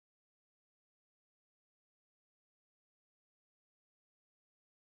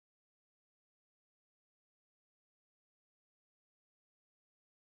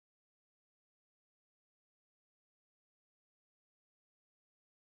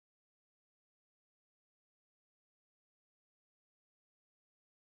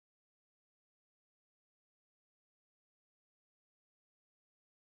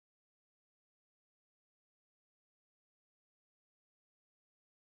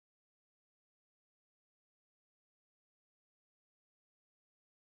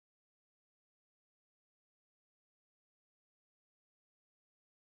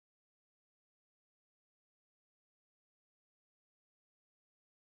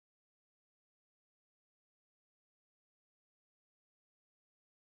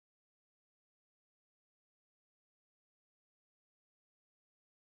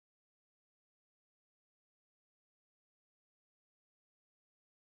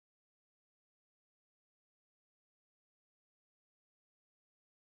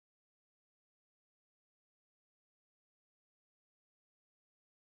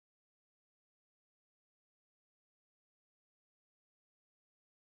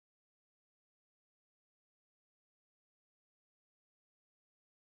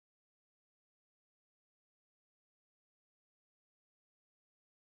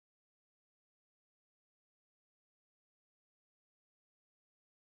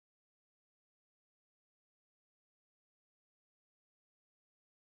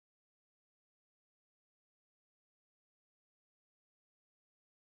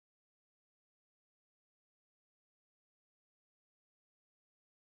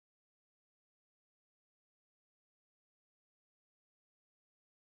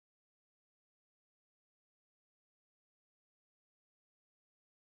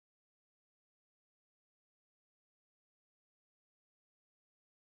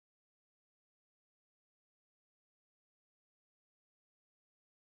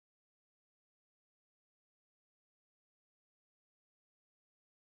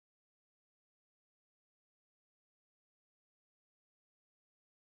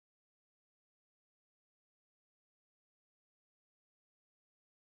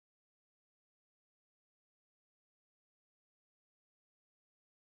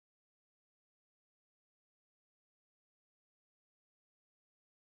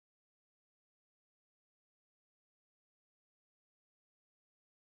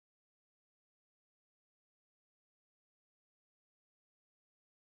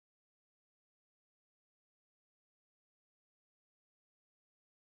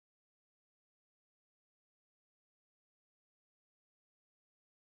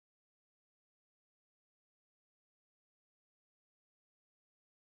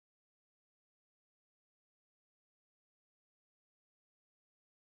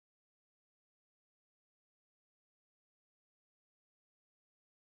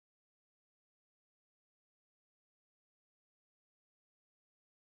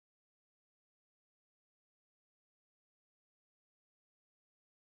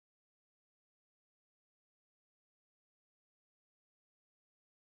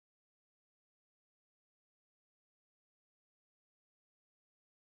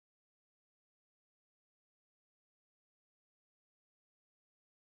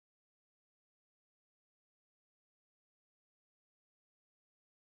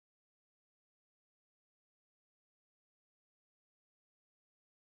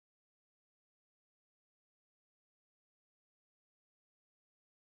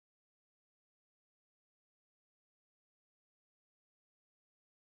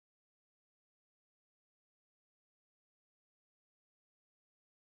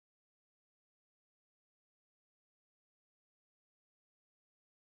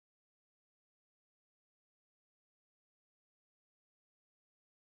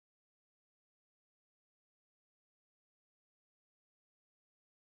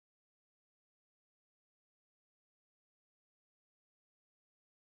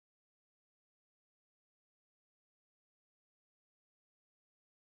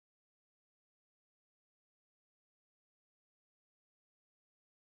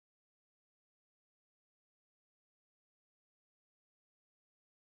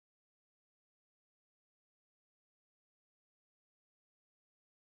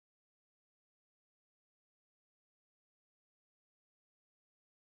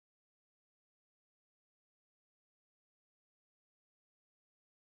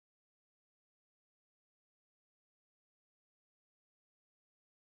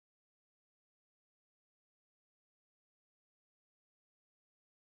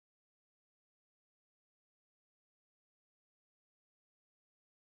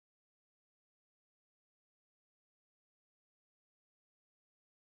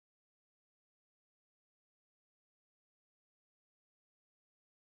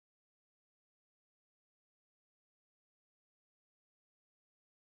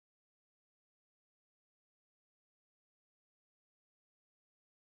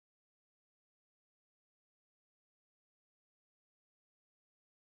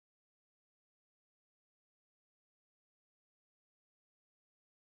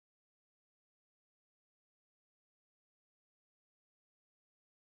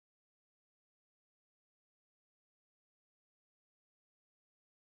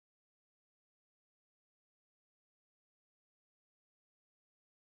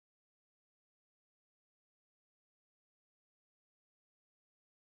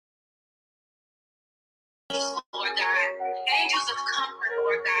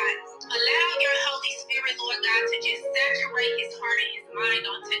Lord God. Allow your Holy Spirit, Lord God, to just saturate his heart and his mind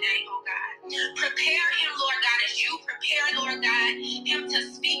on today, oh God. Prepare him, Lord God, as you prepare, Lord God, him to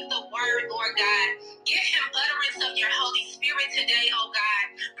speak the word, Lord God. Give him utterance of your Holy Spirit today, oh God.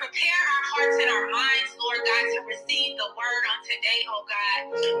 Prepare our hearts and our minds, Lord God, to receive the word on today, oh God.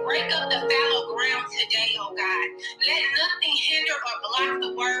 Break up the fallow ground today, oh God. Let nothing hinder or block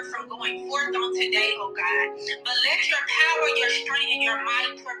the word from going forth on today, oh God. But let your power, your strength, and your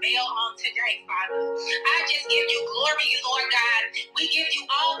might prevail on today, Father. I just give you glory, Lord God. We give you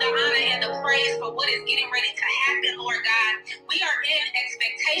all the honor and the praise for what is getting ready to happen, Lord God. We are in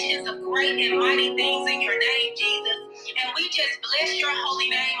expectations of great and mighty things in your name, Jesus. And we just bless your holy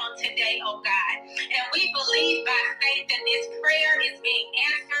name on today, oh God. And we believe by faith that this prayer is being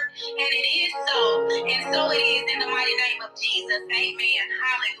answered, and it is so. And so it is in the mighty name of Jesus. Amen.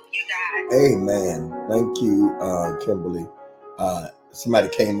 Hallelujah, God. Amen. Thank you, Kimberly. Somebody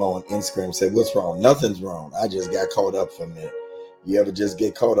came on Instagram and said, "What's wrong?" Nothing's wrong. I just got caught up for a minute. You ever just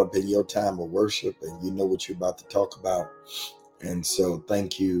get caught up in your time of worship and you know what you're about to talk about? And so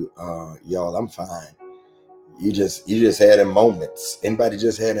thank you, y'all. I'm fine. You just had them moments. Anybody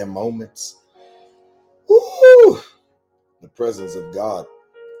just had them moments? Woo! The presence of God,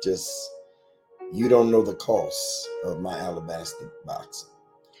 just, you don't know the cost of my alabaster box.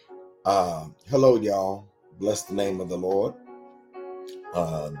 Hello, y'all. Bless the name of the Lord.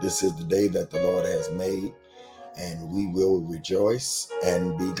 This is the day that the Lord has made, and we will rejoice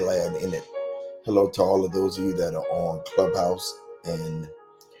and be glad in it. Hello to all of those of you that are on Clubhouse and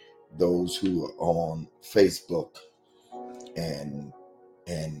those who are on Facebook and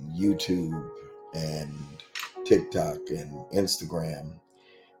YouTube and TikTok and Instagram.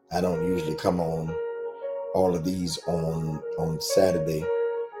 I don't usually come on all of these on Saturday.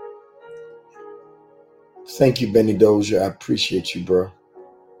 Thank you, Benny Dozier. I appreciate you, bro.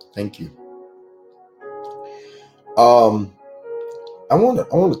 Thank you. I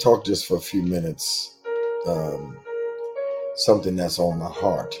want to talk just for a few minutes. Something that's on my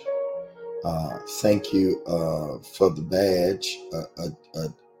heart. Thank you for the badge,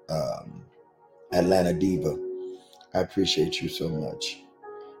 Atlanta Diva. I appreciate you so much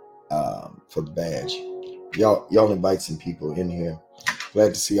for the badge. Y'all invite some people in here.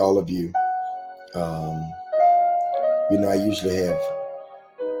 Glad to see all of you. I usually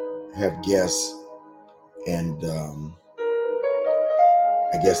have guests, and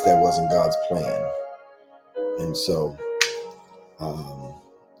I guess that wasn't God's plan. And so,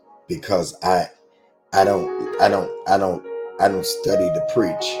 because I don't study to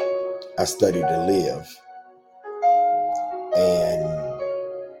preach, I study to live. And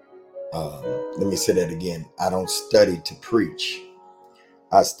let me say that again. I don't study to preach,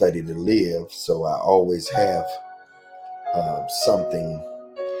 I study to live. So I always have something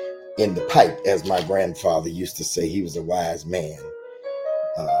in the pipe, as my grandfather used to say. He was a wise man.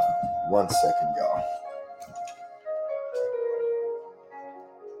 1 second, y'all.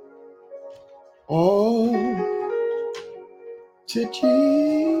 Oh, to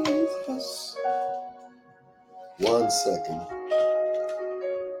Jesus. 1 second.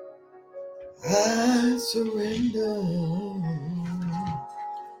 I surrender.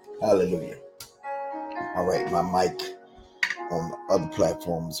 Hallelujah. All right, my mic on other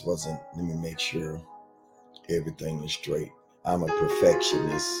platforms wasn't. Let me make sure everything is straight. I'm a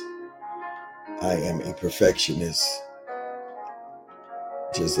perfectionist. I am a perfectionist,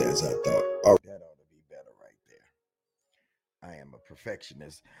 just as I thought. All right, that ought to be better right there. I am a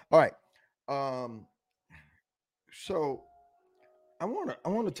perfectionist. All right. So I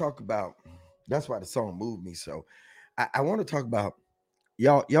wanna talk about. That's why the song moved me. So I want to talk about,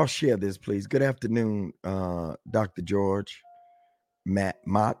 y'all share this, please. Good afternoon, Dr. George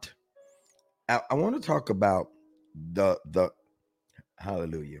Mott. I want to talk about the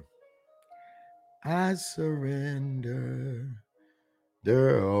hallelujah. I surrender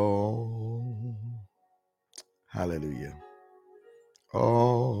all. Hallelujah.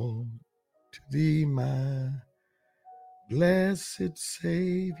 All to thee, my blessed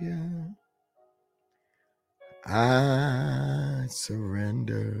Savior. I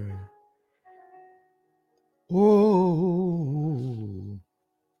surrender. Oh,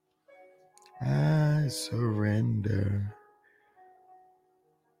 I surrender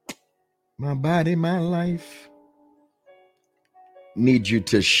my body, my life. Need you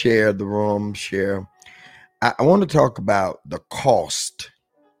to share the room, share. I want to talk about the cost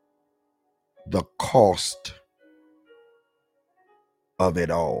of it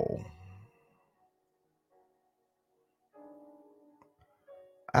all.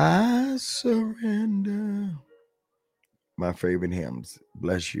 I surrender my favorite hymns.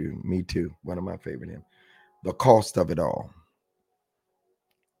 Bless you. Me too. One of my favorite hymns. The cost of it all.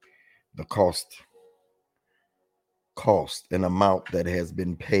 The cost, an amount that has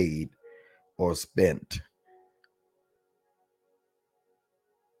been paid or spent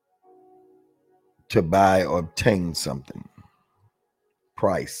to buy or obtain something.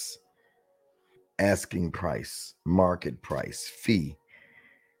 Price, asking price, market price, fee.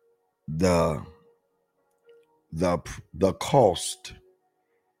 The cost.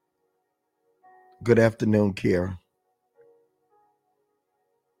 Good afternoon, Kiera.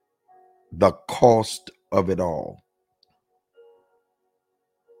 The cost of it all.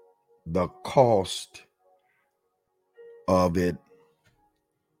 The cost of it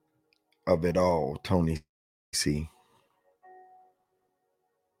all, Tony C.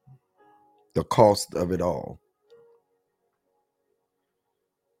 The cost of it all.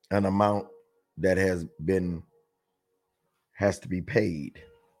 An amount that has to be paid.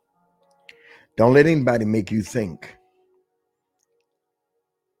 Don't let anybody make you think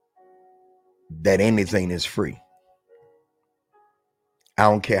that anything is free. I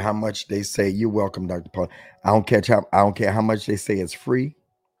don't care how much they say. You're welcome, Dr. Paul. I don't care how much they say it's free.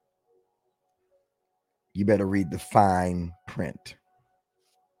 You better read the fine print.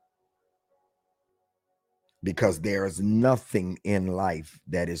 Because there is nothing in life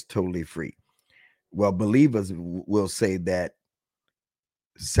that is totally free. Well, believers will say that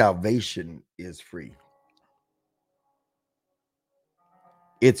salvation is free.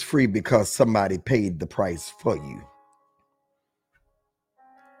 It's free because somebody paid the price for you.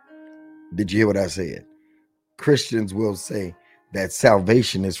 Did you hear what I said? Christians will say that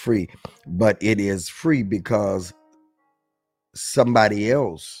salvation is free, but it is free because somebody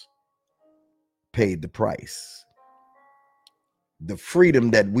else paid the price. The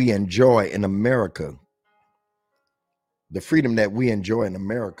freedom that we enjoy in America,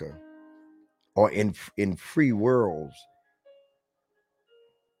 or in free worlds,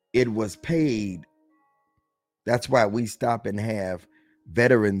 it was paid. That's why we stop and have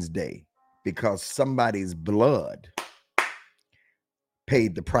Veterans Day, because somebody's blood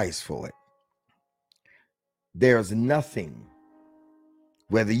paid the price for it. There's nothing,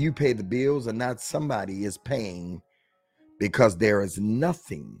 whether you pay the bills or not, somebody is paying, because there is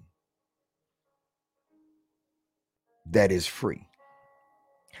nothing that is free.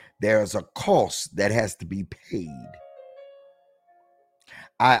 There's a cost that has to be paid.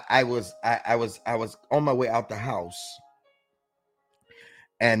 I was on my way out the house,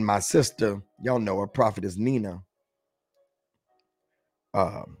 and my sister, y'all know her, Prophetess Nina,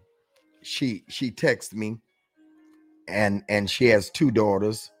 she texted me, and she has two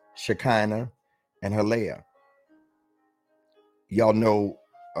daughters, Shekinah and Halea. Y'all know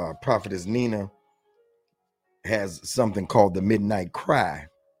Prophetess Nina has something called the Midnight Cry.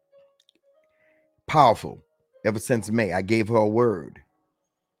 Powerful. Ever since May, I gave her a word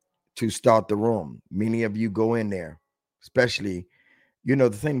to start the room. Many of you go in there, especially, the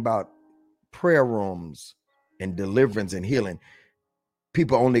thing about prayer rooms and deliverance and healing,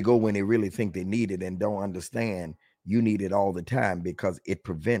 people only go when they really think they need it and don't understand you need it all the time, because it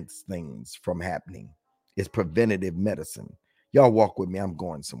prevents things from happening. It's preventative medicine. Y'all walk with me. I'm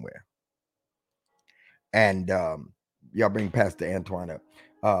going somewhere. And y'all bring Pastor Antoine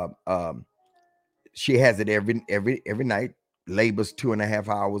up. She has it every night, labors 2.5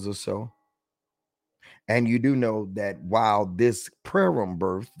 hours or so. And you do know that while this prayer room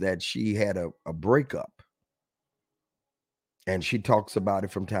birth, that she had a breakup, and she talks about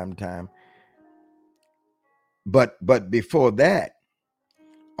it from time to time. But before that,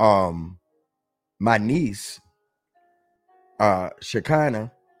 my niece,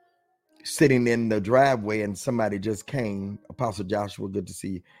 Shekinah, sitting in the driveway, and somebody just came. Apostle Joshua, good to see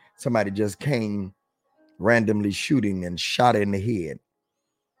you. Somebody just came randomly shooting and shot her in the head,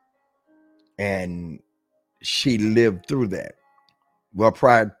 and she lived through that. Well,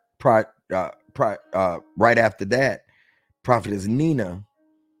 right after that, Prophetess Nina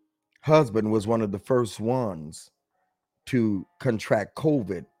husband was one of the first ones to contract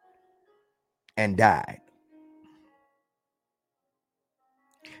COVID and died.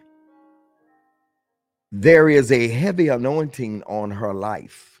 There is a heavy anointing on her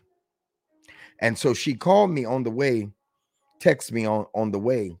life. And so she called me on the way, text me on the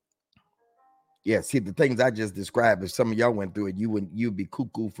way. Yeah, see, the things I just described, if some of y'all went through it, you'd be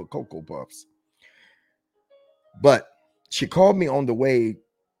cuckoo for Cocoa Puffs. But she called me on the way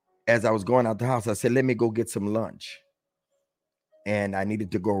as I was going out the house. I said, let me go get some lunch. And I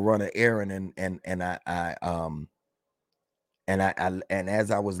needed to go run an errand, and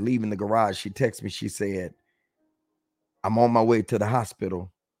as I was leaving the garage, she texted me. She said, I'm on my way to the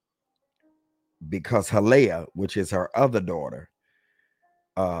hospital because Halea, which is her other daughter,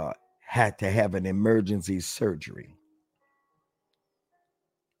 had to have an emergency surgery.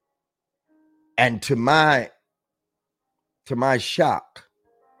 And to my shock,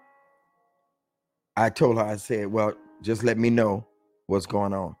 I told her, I said, well, just let me know what's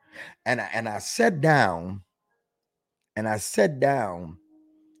going on. And I sat down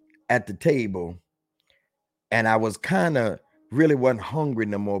at the table, and I was kind of really wasn't hungry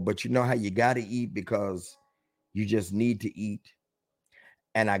no more, but you know how you got to eat because you just need to eat.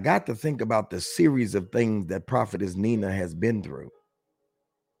 And I got to think about the series of things that Prophetess Nina has been through.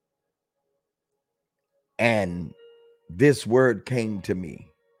 And this word came to me.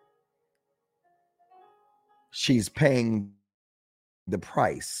 She's paying the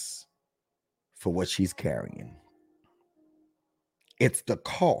price for what she's carrying. It's the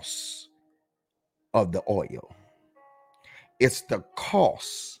cost of the oil. It's the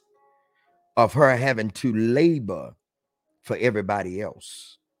cost of her having to labor for everybody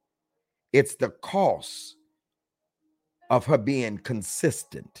else. It's the cost of her being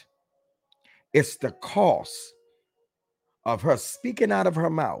consistent. It's the cost of her speaking out of her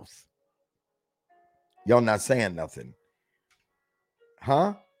mouth. Y'all not saying nothing.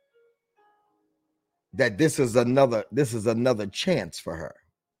 Huh? That this is another chance for her.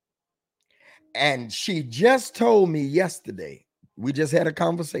 And she just told me yesterday, we just had a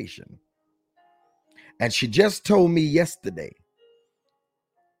conversation. And she just told me yesterday,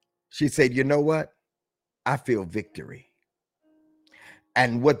 she said, you know what? I feel victory.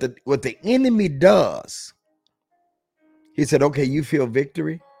 And what the enemy does, he said, okay, you feel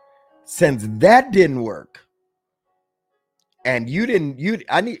victory? Since that didn't work, and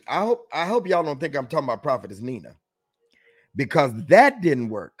I hope y'all don't think I'm talking about Prophetess Nina, because that didn't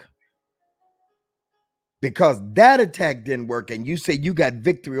work. Because that attack didn't work, and you say you got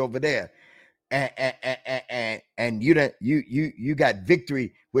victory over there, and you got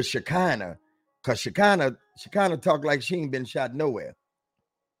victory with Shekinah, because Shekinah talked like she ain't been shot nowhere.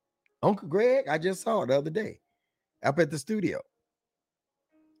 Uncle Greg, I just saw it the other day up at the studio.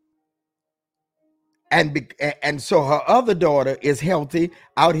 And so her other daughter is healthy,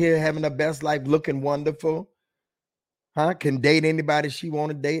 out here having the best life, looking wonderful. Huh? Can date anybody she want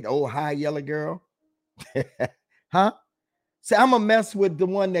to date. Oh, high yellow girl. Huh? See, I'm going to mess with the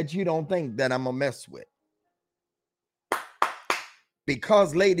one that you don't think that I'm going to mess with.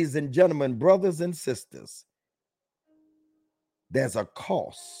 Because, ladies and gentlemen, brothers and sisters, there's a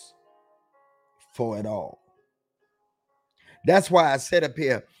cost for it all. That's why I sat up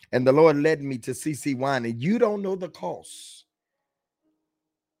here and the Lord led me to CC Wine, and you don't know the cost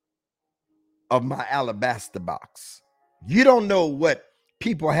of my alabaster box. You don't know what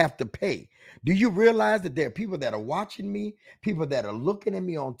people have to pay. Do you realize that there are people that are watching me, people that are looking at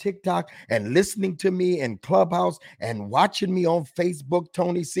me on TikTok and listening to me in Clubhouse and watching me on Facebook,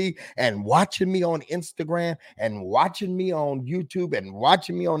 Tony C, and watching me on Instagram and watching me on YouTube and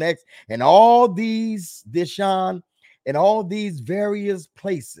watching me on X and all these, Deshaun, and all these various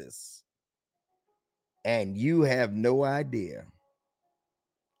places. And you have no idea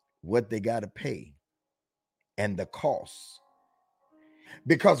what they got to pay and the cost.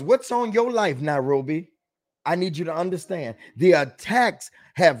 Because what's on your life, Nairobi, I need you to understand, the attacks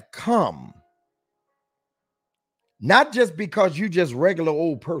have come not just because you just regular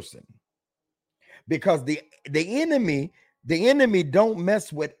old person, because the enemy don't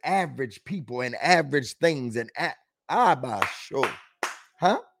mess with average people and average things and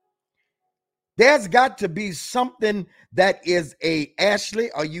huh? There's got to be something that is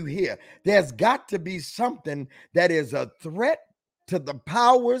Ashley, are you here? There's got to be something that is a threat to the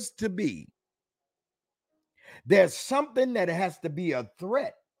powers to be. There's something that has to be a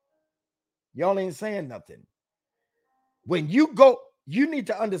threat. Y'all ain't saying nothing. When you go, you need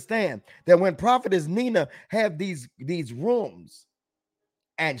to understand that when Prophetess Nina have these rooms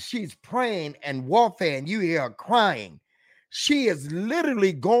and she's praying and warfare and you hear her crying, she is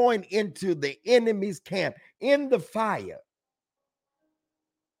literally going into the enemy's camp in the fire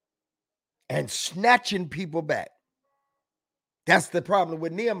and snatching people back. That's the problem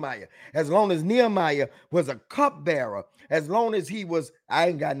with Nehemiah. As long as Nehemiah was a cupbearer, as long as he was, I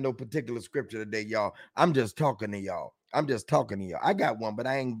ain't got no particular scripture today, y'all. I'm just talking to y'all. I got one, but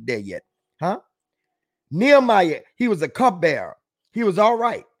I ain't there yet. Huh? Nehemiah, he was a cupbearer. He was all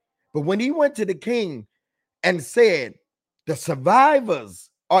right. But when he went to the king and said, the survivors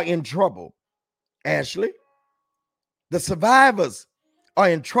are in trouble, Ashley, the survivors are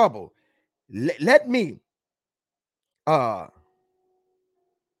in trouble. Let me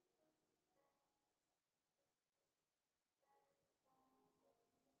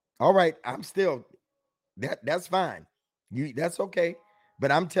All right, I'm still that's fine. That's okay.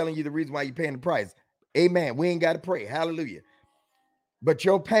 But I'm telling you the reason why you're paying the price. Amen. We ain't got to pray. Hallelujah. But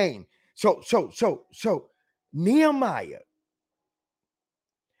your pain. So Nehemiah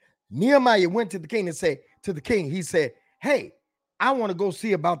went to the king and said to the king, he said, hey, I want to go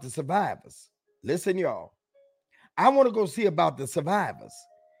see about the survivors. Listen, y'all. I want to go see about the survivors.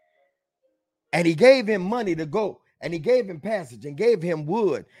 And he gave him money to go. And he gave him passage and gave him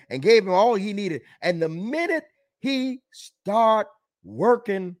wood and gave him all he needed. And the minute he start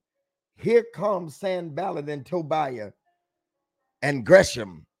working, here comes Sanballat and Tobiah and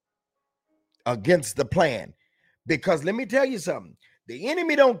Gresham against the plan. Because let me tell you something. The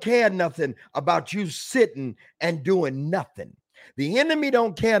enemy don't care nothing about you sitting and doing nothing. The enemy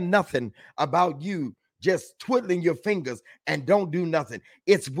don't care nothing about you just twiddling your fingers and don't do nothing.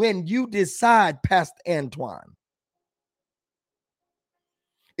 It's when you decide, Pastor Antoine.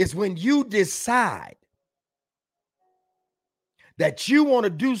 It's when you decide that you want to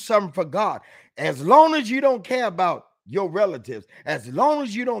do something for God. As long as you don't care about your relatives, as long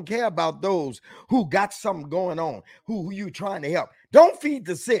as you don't care about those who got something going on, who you trying to help, don't feed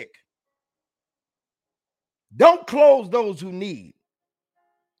the sick. Don't close those who need.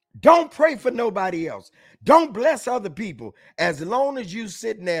 Don't pray for nobody else. Don't bless other people. As long as you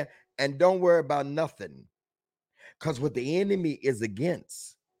sitting there and don't worry about nothing. Because what the enemy is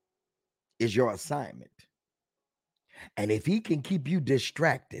against is your assignment. And if he can keep you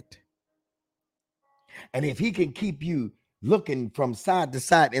distracted, and if he can keep you looking from side to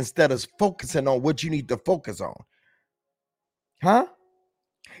side instead of focusing on what you need to focus on,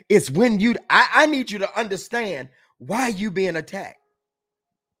 it's when I need you to understand why you being attacked.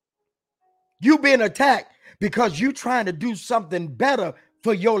 You being attacked because you trying to do something better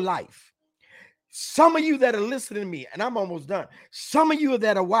for your life. Some of you that are listening to me, and I'm almost done. Some of you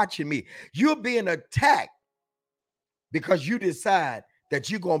that are watching me, you're being attacked because you decide that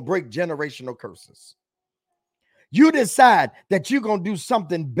you're going to break generational curses. You decide that you're going to do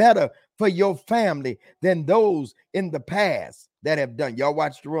something better for your family than those in the past that have done. Y'all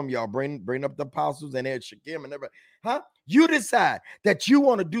watch the room. Y'all bring up the apostles and Ed Shakim and everybody. You decide that you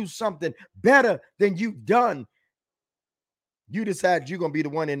want to do something better than you've done. You decide you're going to be the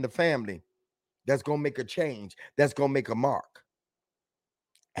one in the family that's going to make a change, that's going to make a mark.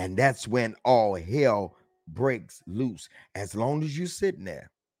 And that's when all hell breaks loose. As long as you're sitting there,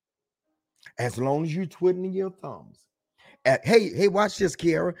 as long as you're twiddling your thumbs. Hey, watch this,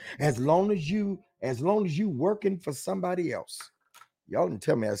 Kiara. As long as you working for somebody else. Y'all didn't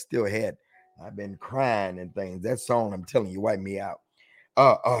tell me I've been crying and things. That song, I'm telling you, wipe me out.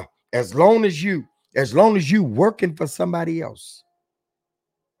 As long as you working for somebody else.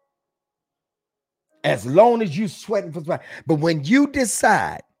 As long as you sweating for somebody. But when you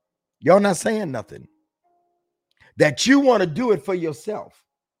decide, y'all not saying nothing, that you want to do it for yourself.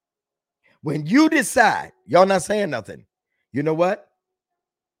 When you decide, y'all not saying nothing. You know what?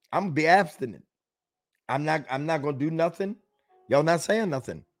 I'm gonna be abstinent. I'm not gonna do nothing. Y'all not saying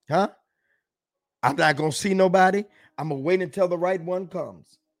nothing, huh? I'm not gonna see nobody. I'm gonna wait until the right one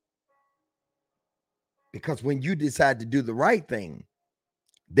comes. Because when you decide to do the right thing,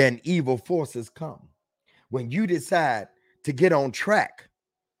 then evil forces come. When you decide to get on track,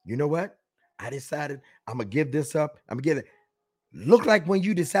 you know what? I decided I'm gonna give this up. I'm gonna give it. Look like when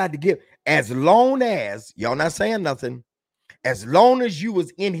you decide to give, as long as y'all not saying nothing, as long as you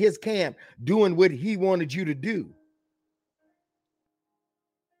was in his camp doing what he wanted you to do.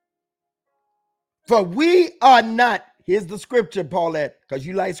 For we are not, here's the scripture, Paulette, because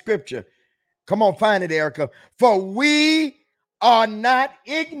you like scripture. Come on, find it, Erica. For we are not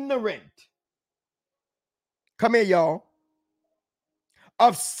ignorant. Come here, y'all.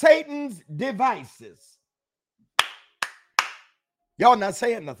 Of Satan's devices. Y'all not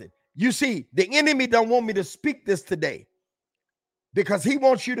saying nothing. You see, the enemy don't want me to speak this today because he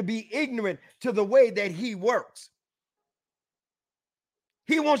wants you to be ignorant to the way that he works.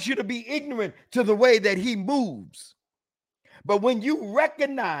 He wants you to be ignorant to the way that he moves. But when you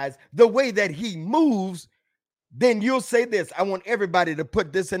recognize the way that he moves, then you'll say this. I want everybody to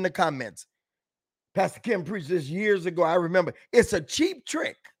put this in the comments. Pastor Kim preached this years ago. I remember. It's a cheap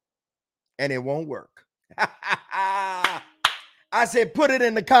trick and it won't work. I said, put it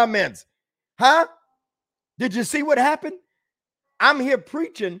in the comments. Huh? Did you see what happened? I'm here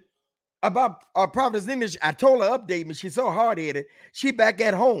preaching about our prophetess English. I told her update me. She's so hard-headed. She back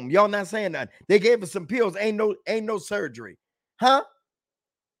at home. Y'all not saying nothing. They gave her some pills. Ain't no surgery. Huh?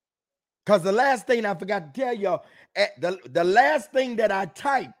 Because the last thing I forgot to tell y'all, the last thing that I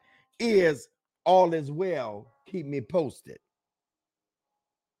typed is all is well. Keep me posted.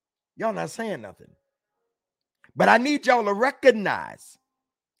 Y'all not saying nothing. But I need y'all to recognize,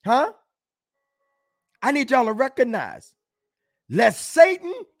 I need y'all to recognize, lest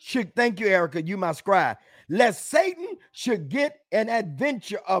Satan should, thank you, Erica, you my scribe, lest Satan should get an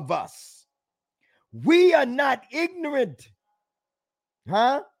adventure of us. We are not ignorant,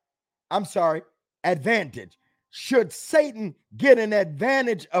 I'm sorry, advantage. Should Satan get an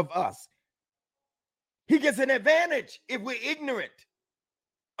advantage of us? He gets an advantage if we're ignorant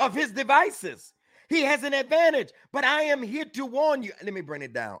of his devices. He has an advantage, but I am here to warn you. Let me bring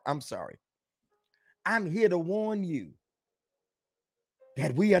it down. I'm sorry. I'm here to warn you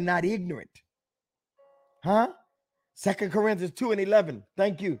that we are not ignorant. 2 Corinthians 2:11.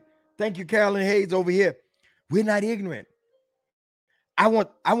 Thank you. Thank you, Carolyn Hayes over here. We're not ignorant. I want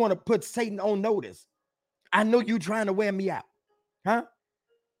to put Satan on notice. I know you trying to wear me out. Let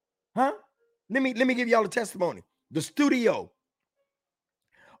me give y'all a testimony. The studio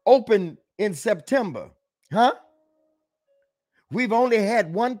opened in September. We've only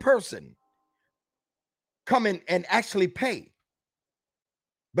had one person come in and actually pay.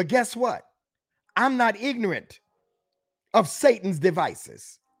 But guess what? I'm not ignorant of Satan's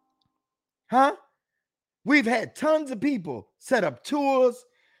devices. We've had tons of people set up tours.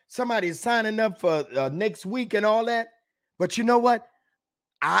 Somebody's signing up for next week and all that. But you know what?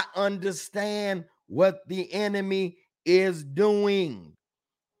 I understand what the enemy is doing.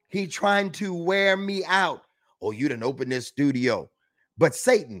 He trying to wear me out. Oh, you didn't open this studio. But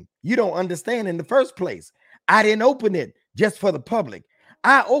Satan, you don't understand in the first place. I didn't open it just for the public.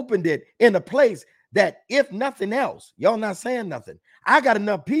 I opened it in a place that, if nothing else, y'all not saying nothing, I got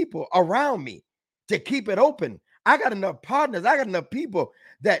enough people around me to keep it open. I got enough partners. I got enough people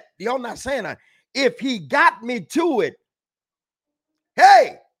that y'all not saying that. If he got me to it,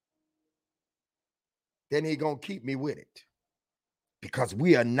 hey, then he gonna keep me with it, because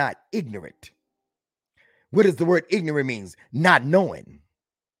we are not ignorant. What does the word ignorant means? Not knowing.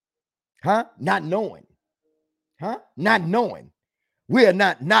 Not knowing. Not knowing. We are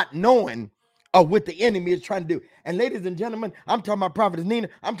not knowing of what the enemy is trying to do. And ladies and gentlemen, I'm talking about Prophetess Nina.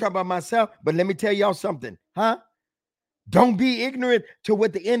 I'm talking about myself. But let me tell y'all something. Don't be ignorant to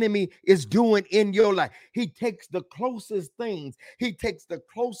what the enemy is doing in your life. He takes the closest things. He takes the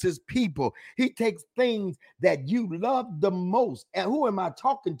closest people. He takes things that you love the most. And who am I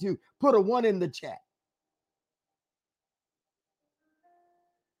talking to? Put a 1 in the chat.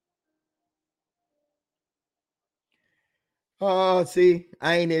 Oh, see,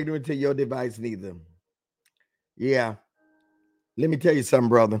 I ain't ignorant to your device neither. Yeah. Let me tell you something,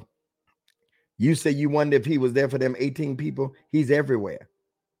 brother. You say you wonder if he was there for them 18 people. He's everywhere.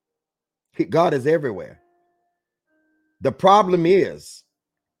 God is everywhere. The problem is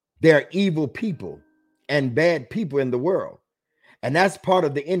there are evil people and bad people in the world. And that's part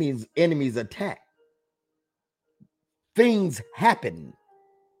of the enemy's attack. Things happen.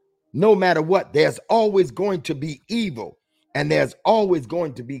 No matter what, there's always going to be evil and there's always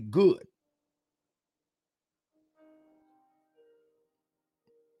going to be good.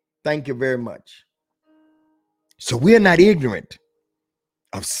 Thank you very much. So we're not ignorant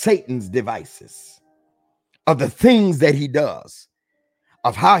of Satan's devices, of the things that he does,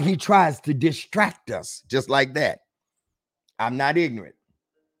 of how he tries to distract us, just like that. I'm not ignorant.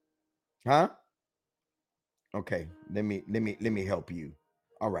 Okay, let me help you.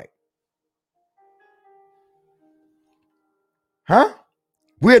 All right.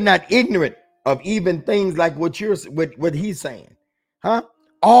 We're not ignorant of even things like what he's saying.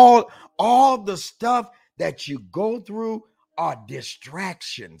 All the stuff that you go through are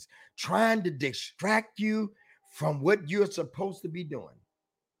distractions, trying to distract you from what you're supposed to be doing.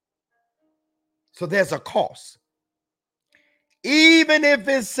 So there's a cost. Even if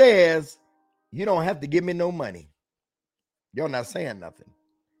it says you don't have to give me no money, you're not saying nothing.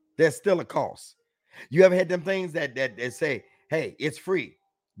 There's still a cost. You ever had them things that say, hey, it's free,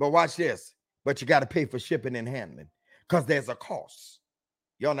 but watch this, but you got to pay for shipping and handling, because there's a cost.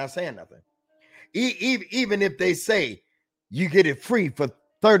 You're not saying nothing. Even if they say you get it free for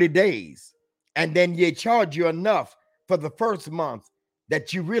 30 days and then they charge you enough for the first month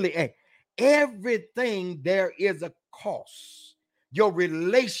that you really ain't. Everything there is a cost. Your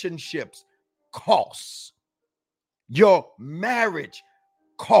relationships costs. Your marriage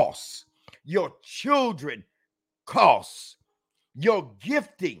costs. Your children costs. Your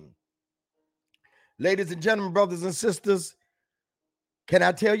gifting. Ladies and gentlemen, brothers and sisters, can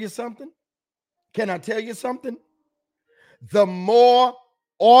I tell you something? Can I tell you something? The more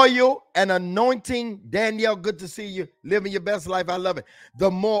oil and anointing, Danielle, good to see you. Living your best life. I love it. The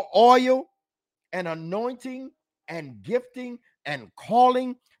more oil and anointing and gifting and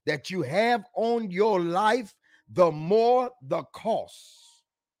calling that you have on your life, the more the cost.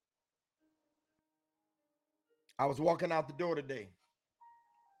 I was walking out the door today.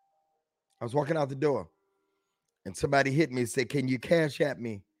 And somebody hit me and said, "Can you cash at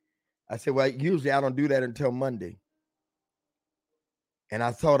me?" I said, "Well, usually I don't do that until Monday." And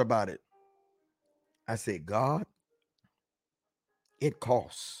I thought about it. I said, "God, it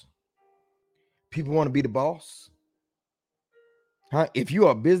costs. People want to be the boss. Huh? If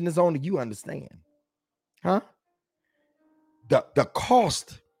you're a business owner, you understand. Huh? The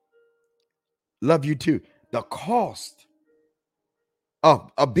cost, love you too. The cost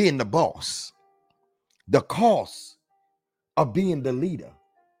of being the boss, the cost of being the leader.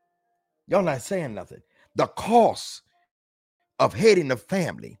 Y'all not saying nothing. The cost of heading the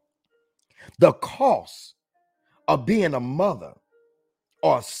family, the cost of being a mother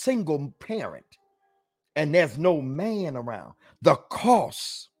or a single parent, and there's no man around. The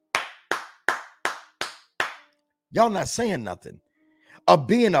cost, y'all not saying nothing, of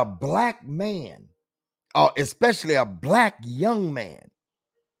being a black man, or especially a black young man.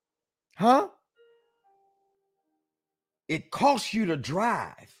 Huh? It costs you to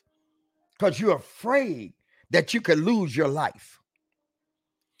drive because you're afraid that you could lose your life.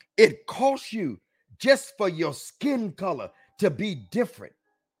 It costs you just for your skin color to be different.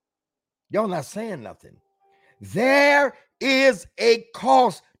 Y'all not saying nothing. There is a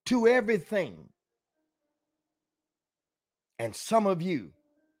cost to everything. And some of you,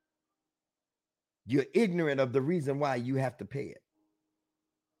 you're ignorant of the reason why you have to pay it.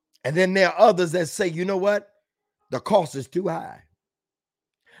 And then there are others that say, you know what? The cost is too high.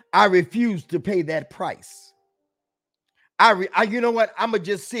 I refuse to pay that price. You know what? I'm going to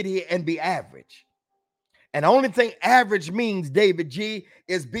just sit here and be average. And the only thing average means, David G,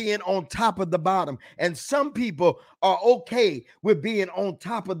 is being on top of the bottom. And some people are okay with being on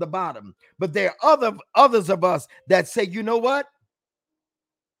top of the bottom. But there are others of us that say, you know what?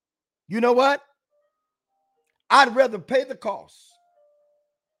 You know what? I'd rather pay the cost.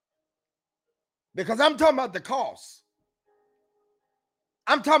 Because I'm talking about the cost.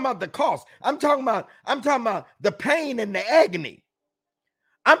 I'm talking about the cost. I'm talking about the pain and the agony.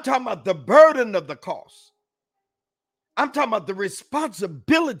 I'm talking about the burden of the cost. I'm talking about the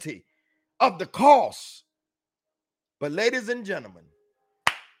responsibility of the cost. But ladies and gentlemen,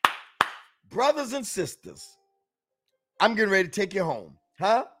 brothers and sisters, I'm getting ready to take you home.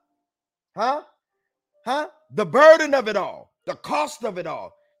 Huh? The burden of it all, the cost of it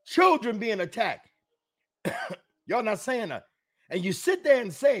all, children being attacked. Y'all not saying that. And you sit there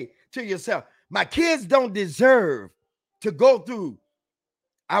and say to yourself, my kids don't deserve to go through.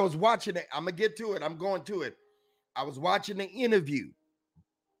 I was watching it. I'm going to get to it. I'm going to it. I was watching the interview.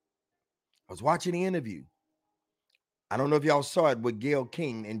 I don't know if y'all saw it with Gayle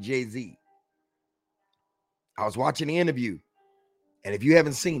King and Jay-Z. I was watching the interview. And if you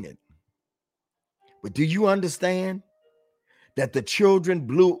haven't seen it, but do you understand that the children,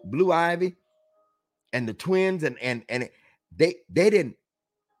 Blue Ivy and the twins, and they didn't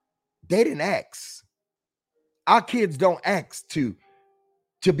ask. Our kids don't ask to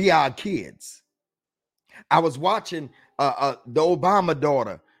be our kids. I was watching the Obama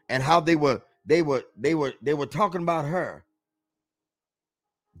daughter and how they were talking about her.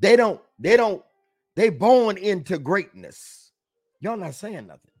 They born into greatness. Y'all not saying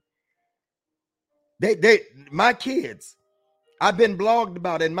nothing. My kids, I've been blogged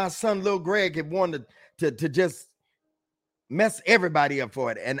about, and my son Lil Greg had wanted to just mess everybody up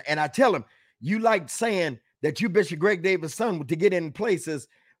for it. And I tell him, you like saying that you Bishop Greg Davis' son to get in places,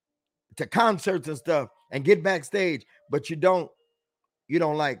 to concerts and stuff, and get backstage, but you don't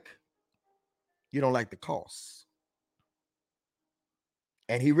like the cost.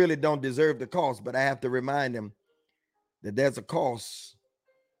 And he really don't deserve the cost, but I have to remind him that there's a cost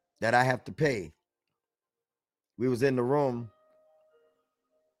that I have to pay. We was in the room,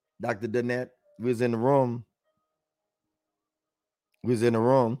 Dr. Danette, we was in the room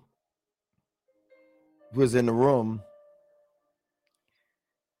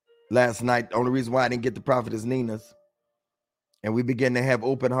last night. The only reason why I didn't get the Prophetess Nina's, and we began to have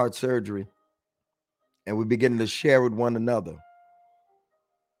open heart surgery, and we began to share with one another.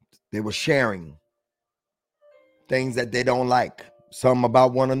 They were sharing things that they don't like, some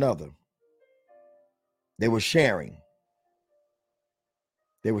about one another. They were sharing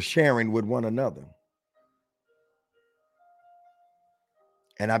with one another.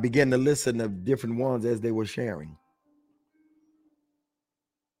 And I began to listen to different ones as they were sharing.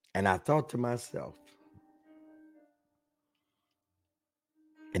 And I thought to myself,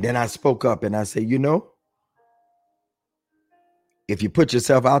 and then I spoke up and I said, If you put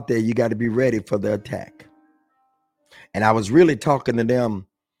yourself out there, you got to be ready for the attack. And I was really talking to them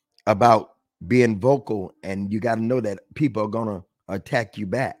about being vocal, and you got to know that people are going to attack you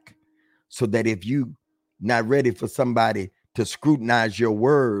back. So that if you not ready for somebody to scrutinize your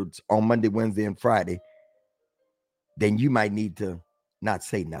words on Monday, Wednesday, and Friday, then you might need to not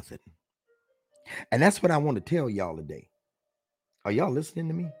say nothing. And that's what I want to tell y'all today. Are y'all listening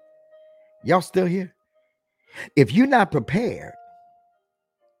to me? Y'all still here? If you're not prepared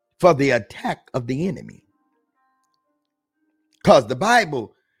for the attack of the enemy, because the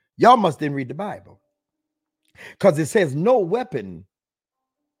Bible, y'all must didn't read the Bible, because it says no weapon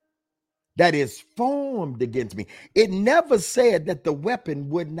that is formed against me. It never said that the weapon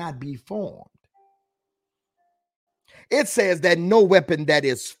would not be formed. It says that no weapon that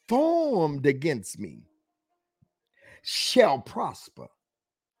is formed against me shall prosper.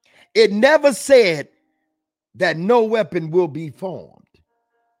 It never said that no weapon will be formed.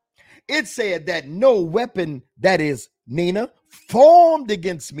 It said that no weapon that is, Nina, formed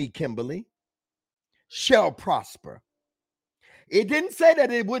against me, Kimberly, shall prosper. It didn't say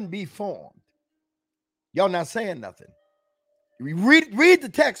that it wouldn't be formed. Y'all not saying nothing. Read the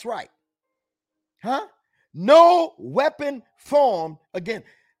text right. Huh? No weapon formed against.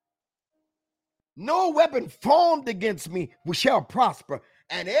 No weapon formed against me shall prosper.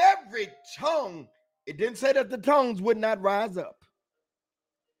 And every tongue, it didn't say that the tongues would not rise up.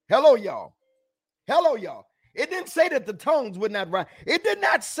 Hello, y'all. Hello, y'all. It didn't say that the tongues would not rise. It did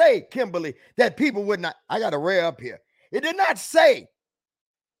not say, Kimberly, that people would not. I got to rear up here. It did not say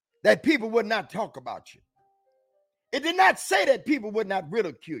that people would not talk about you. It did not say that people would not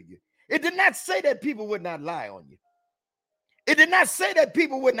ridicule you. It did not say that people would not lie on you. It did not say that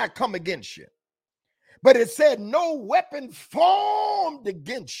people would not come against you. But it said no weapon formed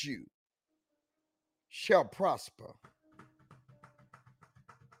against you shall prosper.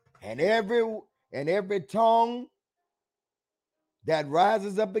 And every tongue that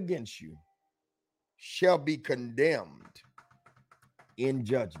rises up against you shall be condemned in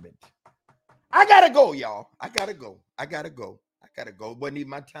judgment. I gotta go, y'all. I gotta go. It wasn't even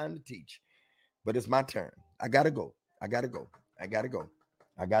my time to teach, but it's my turn. I gotta go.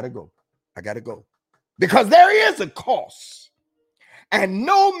 Because there is a cost, and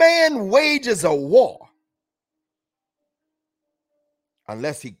no man wages a war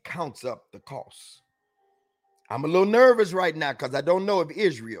unless he counts up the cost. I'm a little nervous right now because I don't know if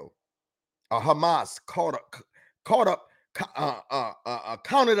Israel or Hamas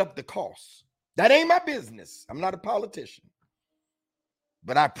counted up the cost. That ain't my business. I'm not a politician.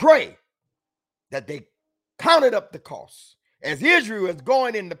 But I pray that they counted up the cost. As Israel is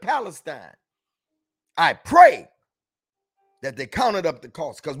going into Palestine, I pray that they counted up the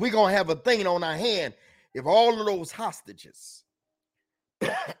cost, because we're going to have a thing on our hand if all of those hostages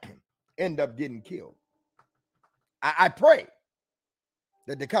end up getting killed. I pray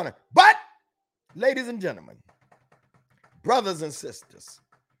that they counted. But, ladies and gentlemen, brothers and sisters,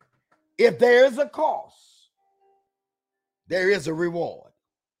 if there is a cost, there is a reward.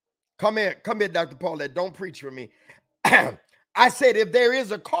 Come here, Dr. Paulette. Don't preach for me. I said, if there is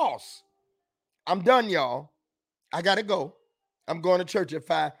a cost, I'm done, y'all. I got to go. I'm going to church at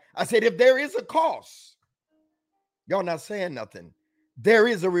 5. I said, if there is a cost, y'all not saying nothing. There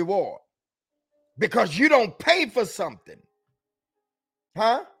is a reward, because you don't pay for something.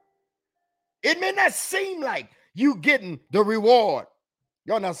 Huh? It may not seem like you getting the reward.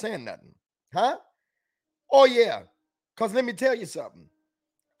 Y'all not saying nothing. Huh? Oh, yeah. Because let me tell you something.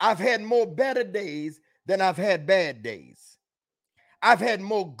 I've had more better days than I've had bad days. I've had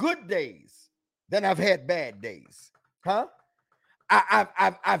more good days than I've had bad days. Huh?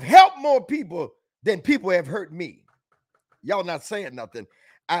 I've helped more people than people have hurt me. Y'all not saying nothing.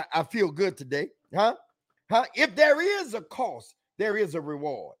 I feel good today. Huh? If there is a cost, there is a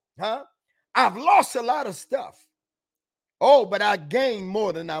reward. Huh? I've lost a lot of stuff. Oh, but I gained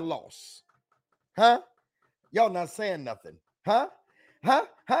more than I lost. Huh? Y'all not saying nothing. Huh? I've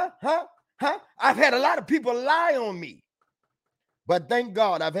had a lot of people lie on me. But thank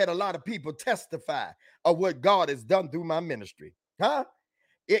God I've had a lot of people testify of what God has done through my ministry. Huh?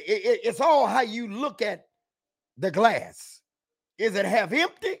 It's all how you look at the glass. Is it half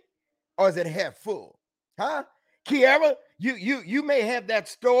empty or is it half full? Huh? Kiara, you may have that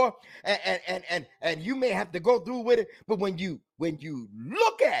store and you may have to go through with it, but when you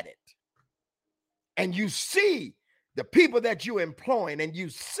look at it and you see the people that you're employing and you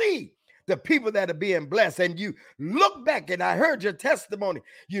see the people that are being blessed, and you look back, and I heard your testimony,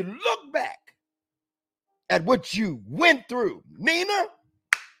 you look back at what you went through. Nina,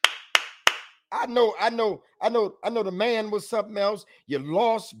 I know I know the man was something else. You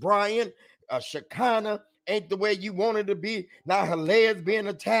lost Brian. Shekinah ain't the way you wanted to be. Now her legs being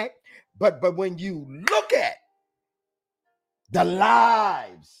attacked. But when you look at the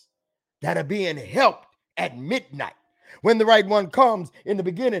lives that are being helped at midnight, when the right one comes, in the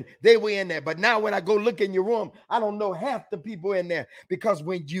beginning, they were in there. But now when I go look in your room, I don't know half the people in there. Because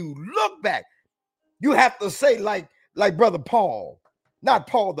when you look back, you have to say like Brother Paul, not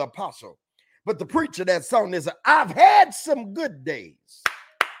Paul the apostle, but the preacher that song is, I've had some good days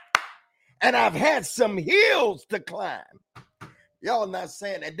and I've had some hills to climb. Y'all not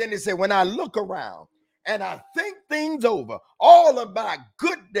saying that. Then they say, when I look around and I think things over, all of my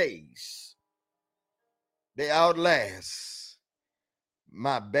good days, they outlast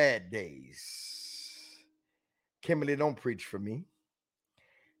my bad days. Kimberly, don't preach for me.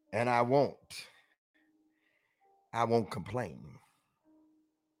 And I won't complain.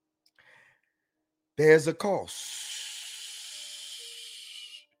 There's a cost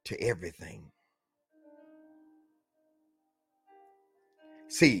to everything.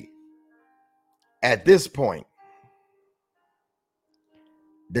 See, at this point,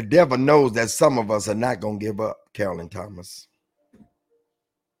 the devil knows that some of us are not going to give up, Carolyn Thomas.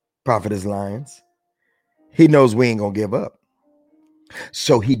 Prophetess Lyons. He knows we ain't going to give up.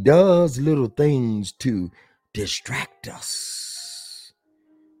 So he does little things to distract us,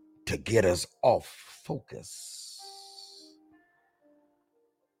 to get us off focus,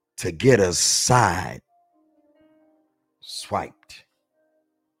 to get us side swiped.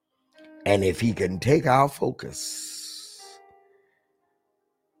 And if he can take our focus,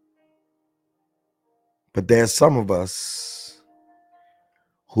 but there's some of us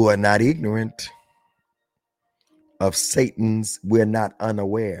who are not ignorant of Satan's, we're not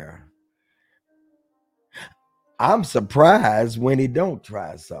unaware. I'm surprised when he don't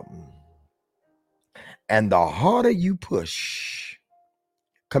try something. And the harder you push,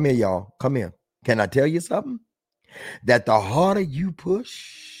 come here, y'all, come here. Can I tell you something? That the harder you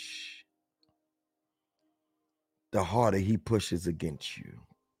push, the harder he pushes against you.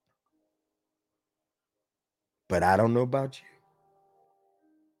 But I don't know about you.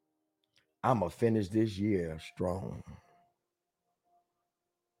 I'm going to finish this year strong.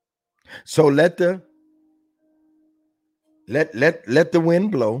 So let the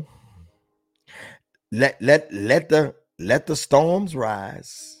wind blow. Let the storms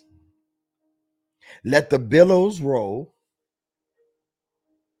rise. Let the billows roll.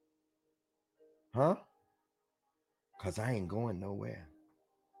 Huh? Because I ain't going nowhere.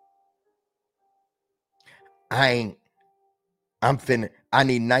 I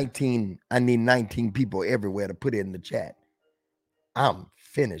need 19 people everywhere to put it in the chat. I'm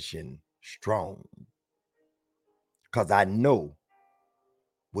finishing strong. Because I know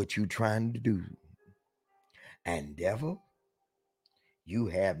what you're trying to do. And devil, you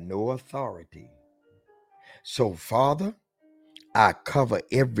have no authority. So, Father, I cover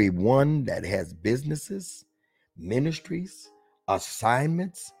everyone that has businesses, ministries,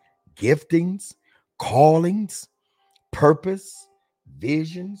 assignments, giftings, callings, purpose,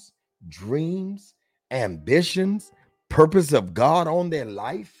 visions, dreams, ambitions, purpose of God on their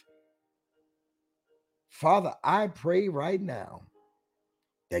life. Father, I pray right now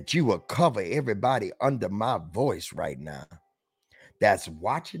that you will cover everybody under my voice right now that's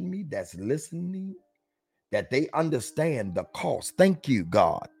watching me, that's listening, that they understand the cost. Thank you,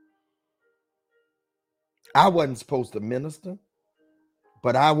 God. I wasn't supposed to minister,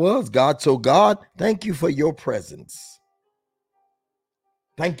 but I was, God. So, God, thank you for your presence.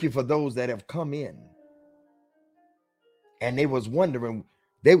 Thank you for those that have come in. And they was wondering,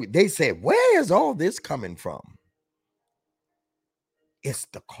 they said, where is all this coming from? It's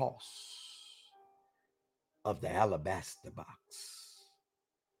the cost of the alabaster box.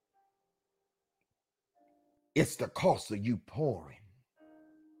 It's the cost of you pouring.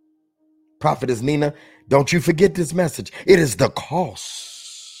 Prophetess Nina, don't you forget this message. It is the cost.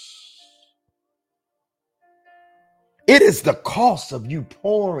 It is the cost of you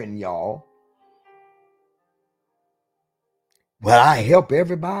pouring, y'all. Well, I help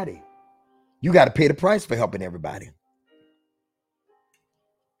everybody. You got to pay the price for helping everybody.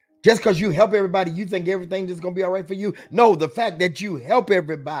 Just because you help everybody, you think everything is going to be all right for you? No, the fact that you help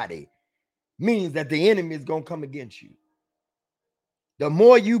everybody means that the enemy is going to come against you. The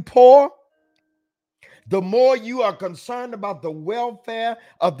more you pour, the more you are concerned about the welfare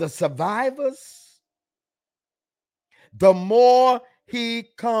of the survivors, the more he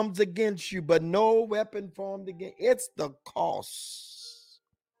comes against you. But no weapon formed against. It's the cost.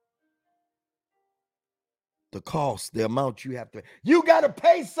 The cost, the amount you have to. You got to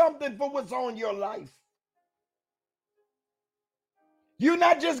pay something for what's on your life. You're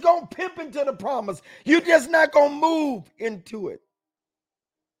not just going to pimp into the promise. You're just not going to move into it.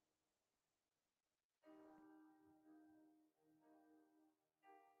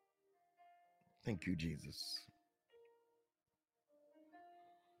 Thank you, Jesus.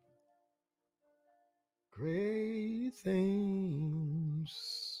 Great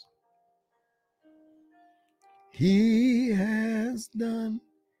things he has done.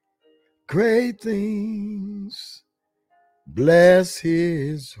 Great things. Bless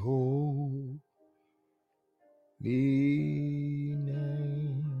his holy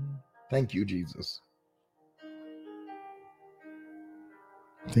name. Thank you, Jesus.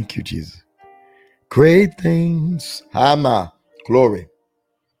 Thank you, Jesus. Great things. Hama. Glory.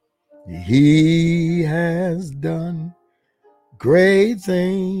 He has done great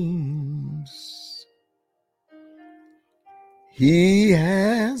things. He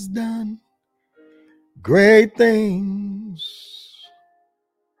has done great things.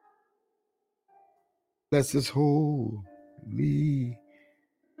 Bless his holy.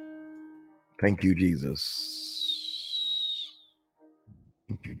 Thank you, Jesus.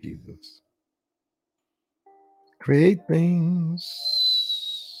 Thank you, Jesus. Great things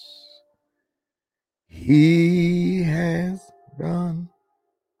he has done.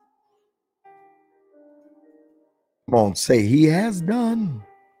 Come on, say he has done.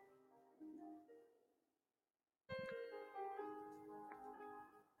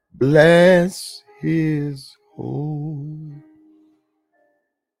 Bless his holy.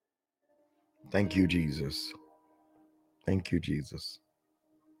 Thank you, Jesus. Thank you, Jesus.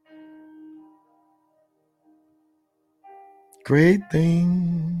 Great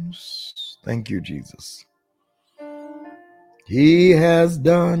things. Thank you, Jesus. He has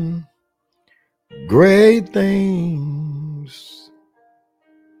done great things.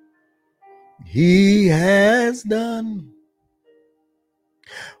 He has done.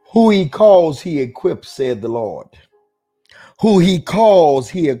 Who he calls, he equips, said the Lord. Who he calls,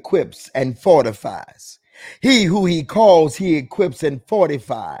 he equips and fortifies. He who he calls, he equips and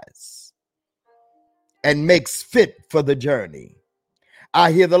fortifies and makes fit for the journey.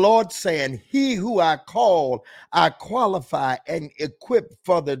 I hear the Lord saying, he who I call, I qualify and equip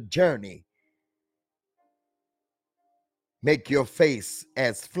for the journey. Make your face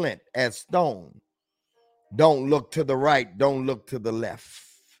as flint, as stone. Don't look to the right, don't look to the left,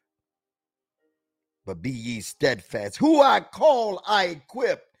 but be ye steadfast. Who I call, I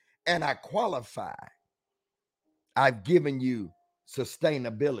equip and I qualify. I've given you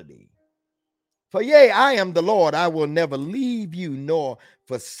sustainability. For yea, I am the Lord. I will never leave you nor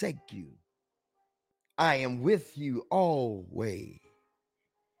forsake you. I am with you always,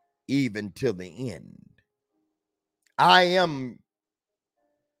 even till the end. I am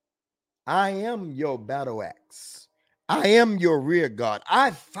your battle axe. I am your rear guard.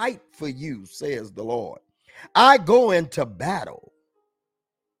 I fight for you, says the Lord. I go into battle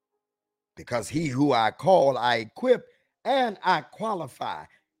because he who I call, I equip and I qualify.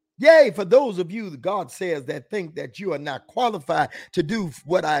 Yea, for those of you, God says, that think that you are not qualified to do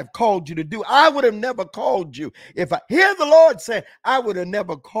what I've called you to do. I would have never called you. If I hear the Lord say, I would have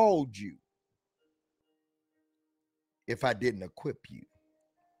never called you if I didn't equip you.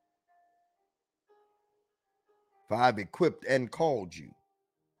 For I've equipped and called you,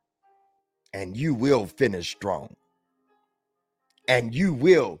 and you will finish strong. And you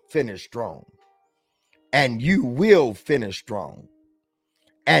will finish strong. And you will finish strong.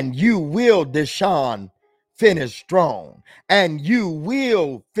 And you will, Deshaun, finish strong. And you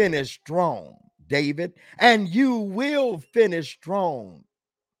will finish strong, David. And you will finish strong.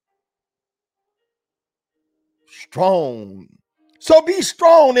 Strong. So be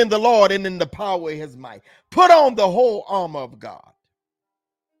strong in the Lord and in the power of his might. Put on the whole armor of God.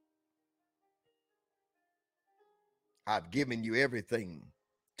 I've given you everything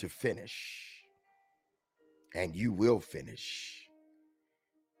to finish. And you will finish.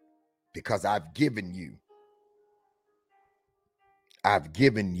 Because I've given you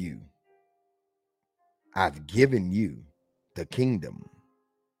the kingdom.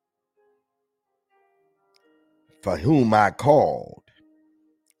 For whom I called,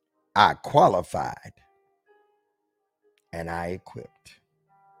 I qualified, and I equipped.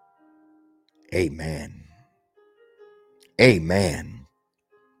 Amen. Amen.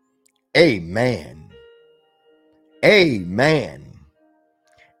 Amen. Amen.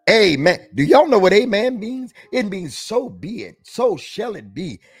 Amen. Do y'all know what amen means? It means so be it. So shall it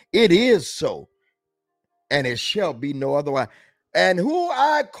be. It is so. And it shall be no otherwise. And who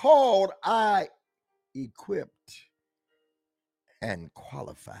I called, I equipped and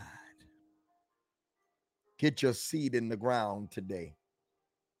qualified. Get your seed in the ground today.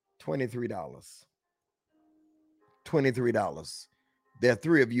 $23. $23. There are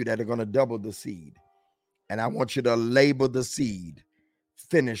 3 of you that are going to double the seed. And I want you to label the seed.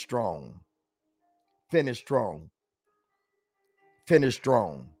 Finish strong. Finish strong. Finish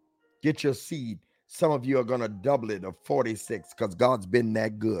strong. Get your seed. Some of you are going to double it of 46 because God's been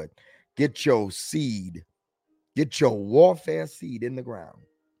that good. Get your seed. Get your warfare seed in the ground.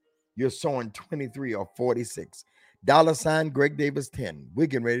 You're sowing 23 or 46. $ Greg Davis 10. We're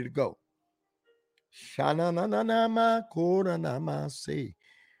getting ready to go.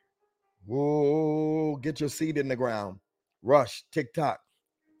 Whoa, get your seed in the ground. Rush, TikTok,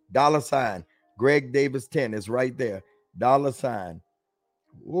 $ Greg Davis 10 is right there. $.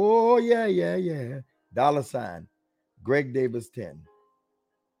 Oh, yeah. $ Greg Davis 10.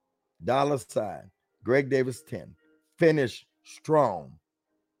 $ Greg Davis 10. Finish strong.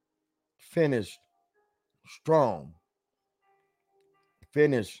 Finish strong.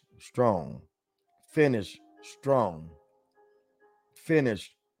 Finish strong. Finish strong.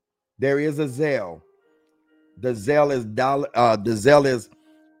 Finish. There is a Zelle. The Zelle is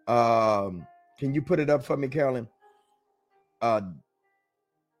can you put it up for me, Carolyn?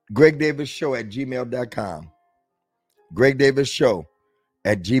 Greg Davis Show at gmail.com. Greg Davis Show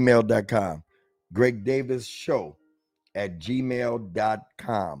at gmail.com. Greg Davis Show at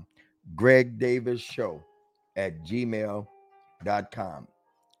gmail.com. Greg Davis Show at gmail.com.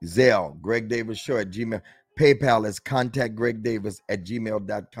 Zelle, Greg Davis Show at gmail. PayPal is contact Greg Davis at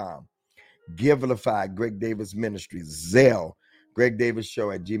gmail.com. Givelify, Greg Davis Ministries. Zelle, Greg Davis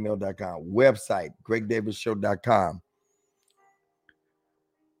Show at gmail.com. Website, gregdavisshow.com.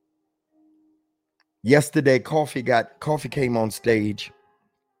 Yesterday, Coffee came on stage.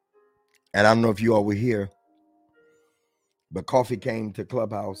 And I don't know if you all were here, but Coffee came to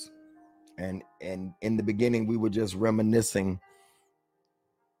Clubhouse. And in the beginning, we were just reminiscing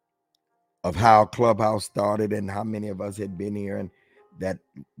of how Clubhouse started and how many of us had been here, and that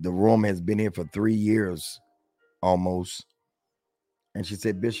the room has been here for 3 years almost. And she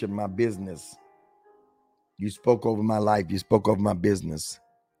said, Bishop, my business, you spoke over my life. You spoke over my business.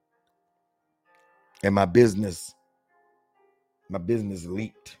 And my business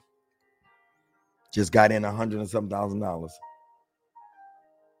leaked. Just got in $100 and some thousand.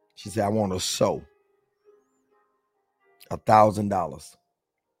 She said, I want to sow $1,000.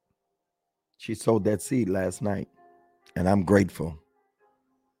 She sowed that seed last night. And I'm grateful.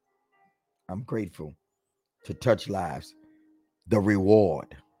 I'm grateful to touch lives. The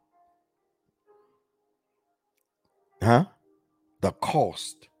reward. The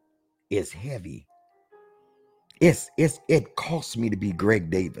cost is heavy. It cost me to be Greg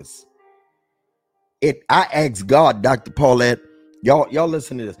Davis. I asked God, Dr. Paulette, y'all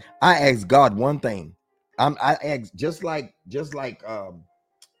listen to this. I asked God one thing. I asked just like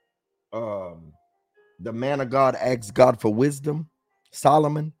the man of God asked God for wisdom,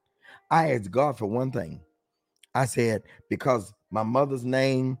 Solomon. I asked God for one thing. I said, because my mother's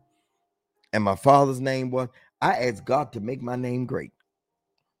name and my father's name was, I asked God to make my name great.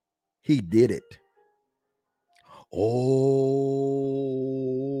 He did it. Oh,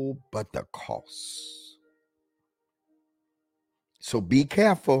 but the cost. So be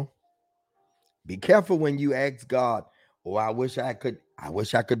careful. Be careful when you ask God, oh, I wish I could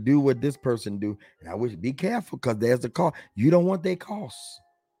do what this person do. And be careful, because there's a cost. You don't want their costs.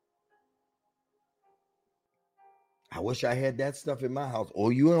 I wish I had that stuff in my house.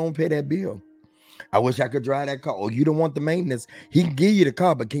 Or you don't pay that bill. I wish I could drive that car. Or you don't want the maintenance. He can give you the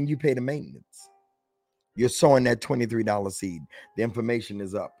car, but can you pay the maintenance? You're sowing that $23 seed. The information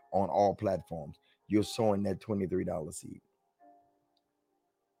is up on all platforms. You're sowing that $23 seed.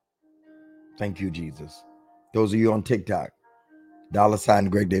 Thank you, Jesus. Those of you on TikTok, $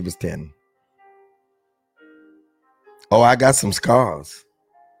 Greg Davis 10. Oh, I got some scars.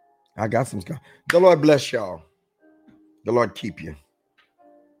 The Lord bless y'all. The Lord keep you.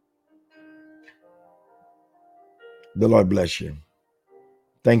 The Lord bless you.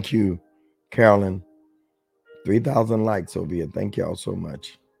 Thank you, Carolyn. 3,000 likes over here. Thank y'all so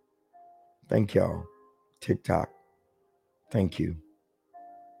much. Thank y'all. TikTok. Thank you.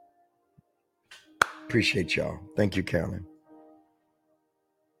 Appreciate y'all. Thank you, Carolyn.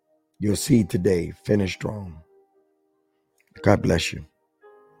 Your seed today, finish strong. God bless you.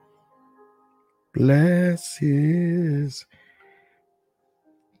 Blesses.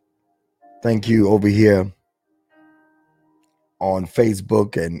 Thank you over here on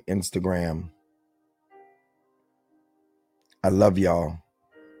Facebook and Instagram. I love y'all.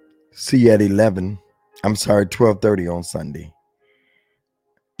 See you at 12:30 on Sunday.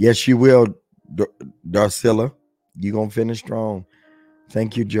 Yes, you will, Darcilla. You're going to finish strong.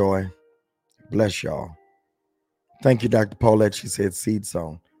 Thank you, Joy. Bless y'all. Thank you, Dr. Paulette. She said seed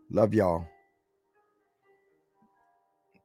song. Love y'all.